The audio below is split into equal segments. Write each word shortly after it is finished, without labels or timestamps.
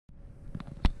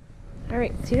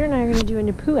Alright, Cedar and I are going to do a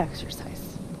Napoo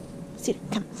exercise. Cedar,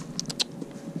 come.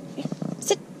 Here,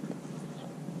 sit.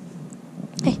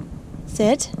 Hey,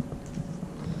 sit.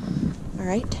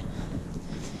 Alright.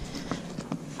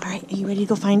 Alright, are you ready to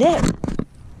go find it?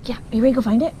 Yeah, are you ready to go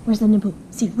find it? Where's the Napoo?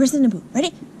 Cedar, where's the Napoo?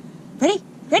 Ready? Ready?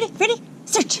 Ready? Ready?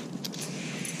 Search!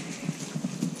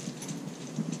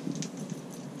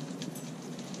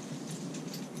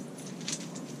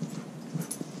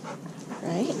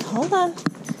 Right, hold on.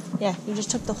 Yeah, you just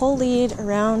took the whole lead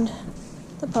around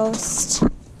the post.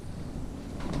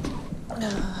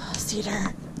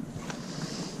 Cedar.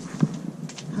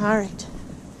 Alright.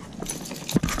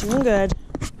 Doing good.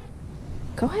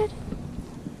 Go ahead.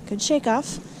 Good shake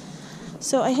off.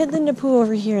 So I hid the Napoo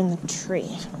over here in the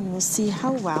tree. We will see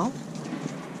how well.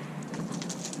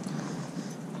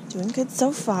 Doing good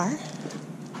so far.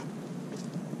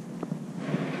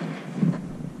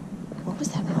 What was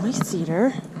that noise,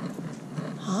 Cedar?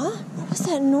 Huh? What was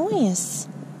that noise?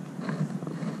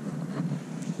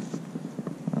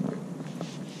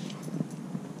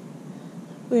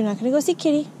 We're not going to go see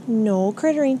Kitty. No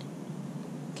crittering.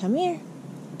 Come here.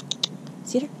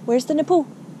 Cedar, where's the Napoo?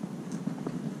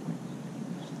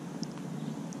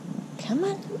 Come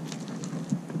on.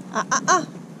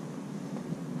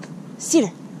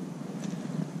 Cedar,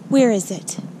 where is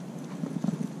it?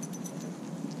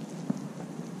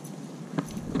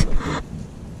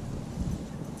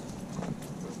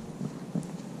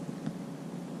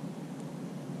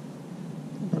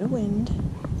 A bit of wind.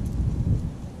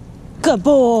 Good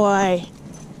boy.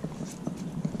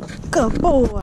 Good boy.